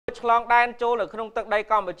ឆ្លងដែនចូលនៅក្នុងទឹកដី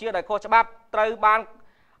កម្ពុជាដោយខុសច្បាប់ត្រូវបាន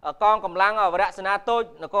កងកម្លាំងវរៈសេនាតូច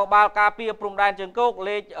នគរបាលការពារព្រំដែនជើងគោក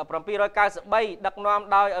លេខ793ដឹកនាំ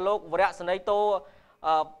ដោយលោកវរៈសេនីយ៍តូ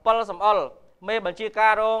ពិលសំអល់មេបញ្ជាកា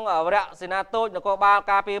ររងវរៈសេនាតូចនគរបាល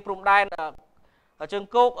ការពារព្រំដែនជើង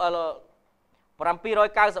គោក793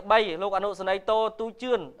លោកអនុសេនីយ៍តូទូ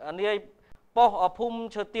ជឿននាយប៉ុស្តិ៍ភូមិ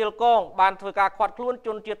ឈើទាលកងបានធ្វើការខាត់ខ្លួនជ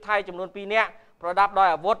នជាតិថៃចំនួន2នាក់ប្រដាប់ដោយ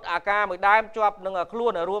អាវុធអាការមួយដើមជាប់នឹងខ្លួ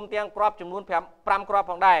នរួមទាំងគ្រាប់ចំនួន5គ្រាប់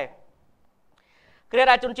ផងដែរគ្រា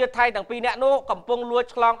ដែលជនជាតិថៃទាំង2នាក់នោះកំពុងលួច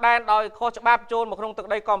ឆ្លងដែនដោយខុសច្បាប់ចូលមកក្នុងទឹក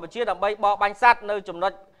ដីកម្ពុជាដើម្បីបរបាញ់សត្វនៅចំណុ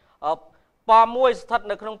ចប៉មួយស្ថិត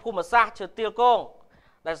នៅក្នុងភូមិសាស្ត្រឈើទាលកង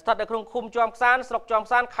ដែលស្ថិតនៅក្នុងឃុំជាំខ្សានស្រុកជាំ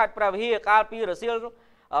ខ្សានខេត្តព្រះវិហារកាលពីរសៀល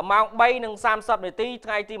ម៉ោង3:30នាទីថ្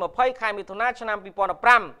ងៃទី20ខែមិថុនាឆ្នាំ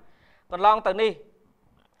2015កន្លងទៅនេះ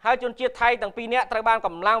ហើយជនជាតិថៃទាំង2នាក់ត្រូវបានក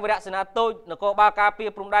ម្លាំងវរៈសេនាតូចនគរបាលការពារ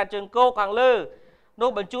ព្រំដែនជើងគោកខាងលើនោះ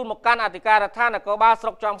បញ្ជូនមកកាន់អធិការដ្ឋាននគរបាលស្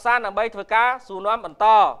រុកជាំខ្សានដើម្បីធ្វើការសួរនាំបន្ត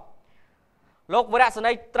លោកវរៈសេ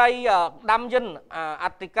នីយ៍ត្រីដាំយិនអ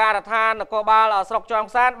ធិការដ្ឋាននគរបាលស្រុកជាំ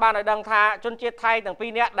ខ្សានបានឲ្យដឹងថាជនជាតិថៃទាំង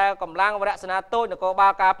2នាក់ដែលកម្លាំងវរៈសេនាតូចនគរបា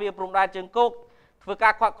លការពារព្រំដែនជើងគោកធ្វើកា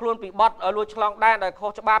រខាត់ខ្លួនពីបទលួចឆ្លងដែនដោយខុស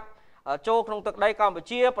ច្បាប់ចូលក្នុងទឹកដីកម្ពុ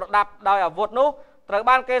ជាប្រដាប់ដោយអាវុធនោះត្រូវ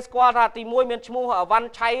បានគេស្គាល់ថាទី1មានឈ្មោះវ៉ាន់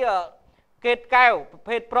ឆៃកេតកែវប្រ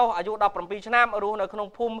ភេទប្រុសអាយុ17ឆ្នាំរស់នៅក្នុង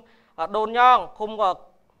ភូមិដូនញងឃុំ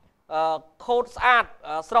ខូតស្អាត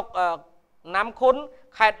ស្រុកណាំខុន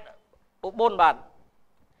ខេត្តឧបលបាទ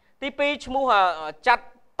ទី2ឈ្មោះចាត់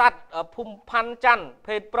តាត់ភូមិផាន់ច័ន្ទ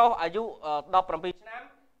ភេទប្រុសអាយុ17ឆ្នាំ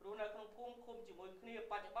រស់នៅក្នុងភូមិឃុំជាមួយគ្នា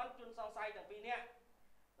បច្ចុប្បន្នជនសង្ស័យទាំង2នាក់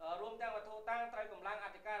រួមទាំងវត្ថុតាំងត្រូវកម្លាំងអ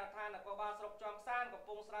ធិការដ្ឋាននគរបាលស្រុកជាំខ្សានកំ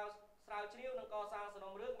ពុងស្រាវជ្រាវនិងកសាងសំ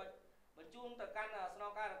ណុំរឿងបញ្ជូនទៅកាន់ស្ន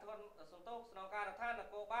ងការដ្ឋានន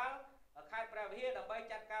គរបាលខេត្តព្រះវិហារដើម្បី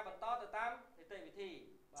ចាត់ការបន្តទៅតាមនីតិវិធី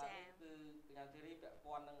បាទនេះគឺកញ្ញាធីរីពាក់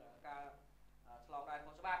ព័ន្ធនឹងការឆ្លងដែន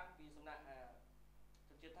ខុសច្បាប់ពីសំណាក់ជ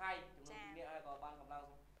នជាតិថៃចំនួន2នាក់ហើយក៏បានកម្លាំង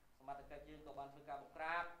សមត្ថកិច្ចយើងក៏បានធ្វើការបង្ក្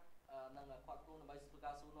រាបនិងខាត់ខ្លួនដើម្បីធ្វើ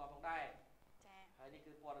ការសួរនាំផងដែរចា៎ហើយនេះ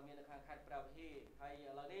គឺព័ត៌មាននៅខាងខេត្តព្រះវិហារហើយឥ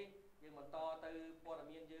ឡូវនេះយើងបន្តទៅព័ត៌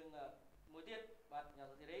មានយើងមួយទៀតបាទកញ្ញា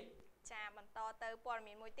ធីរីចាបន្តទៅព័ត៌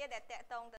មានមួយទៀតដែលតកតង